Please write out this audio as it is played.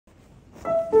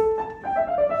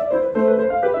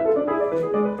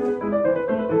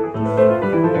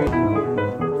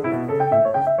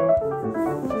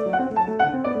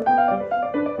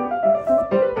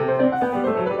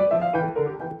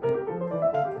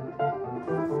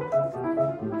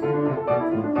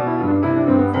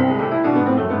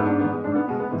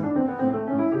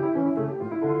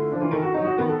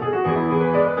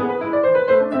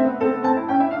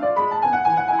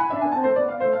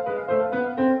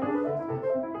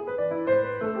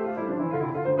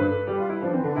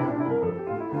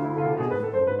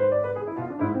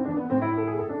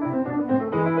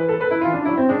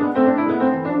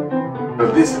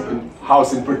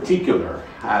house in particular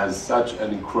has such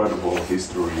an incredible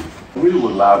history. We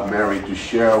would love Mary to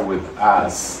share with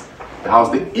us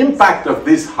the impact of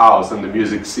this house on the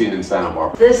music scene in Santa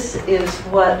Barbara. This is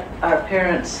what our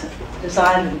parents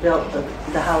designed and built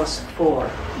the house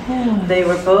for. Yeah. They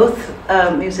were both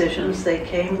musicians. They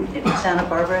came to Santa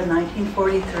Barbara in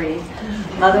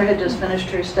 1943. Mother had just finished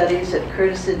her studies at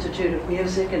Curtis Institute of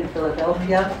Music in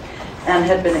Philadelphia and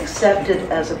had been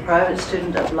accepted as a private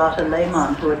student of Lotte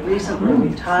Lehmann, who had recently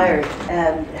retired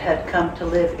and had come to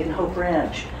live in Hope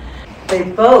Ranch. They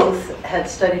both had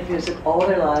studied music all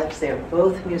their lives. They are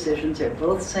both musicians. They're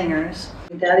both singers.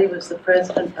 Daddy was the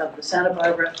president of the Santa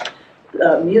Barbara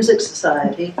Music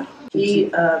Society.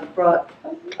 He brought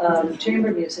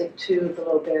chamber music to the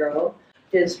Lobero.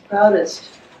 His proudest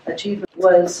achievement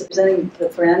was presenting the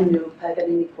brand new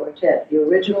Paganini Quartet, the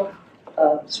original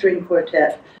string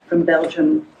quartet from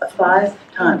Belgium, 5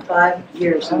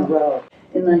 years in a row.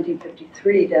 In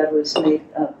 1953, Dad was made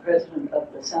president of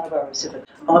the Santa Barbara Symphony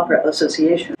Opera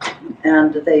Association,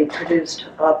 and they produced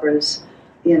operas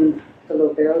in the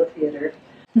Lobero Theater.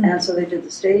 And so they did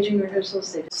the staging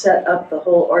rehearsals, they set up the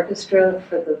whole orchestra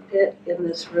for the pit in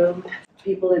this room,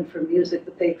 people in for music,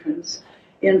 the patrons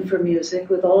in for music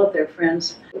with all of their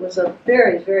friends. It was a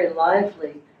very, very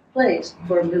lively place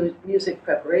for music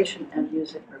preparation and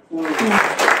music performance.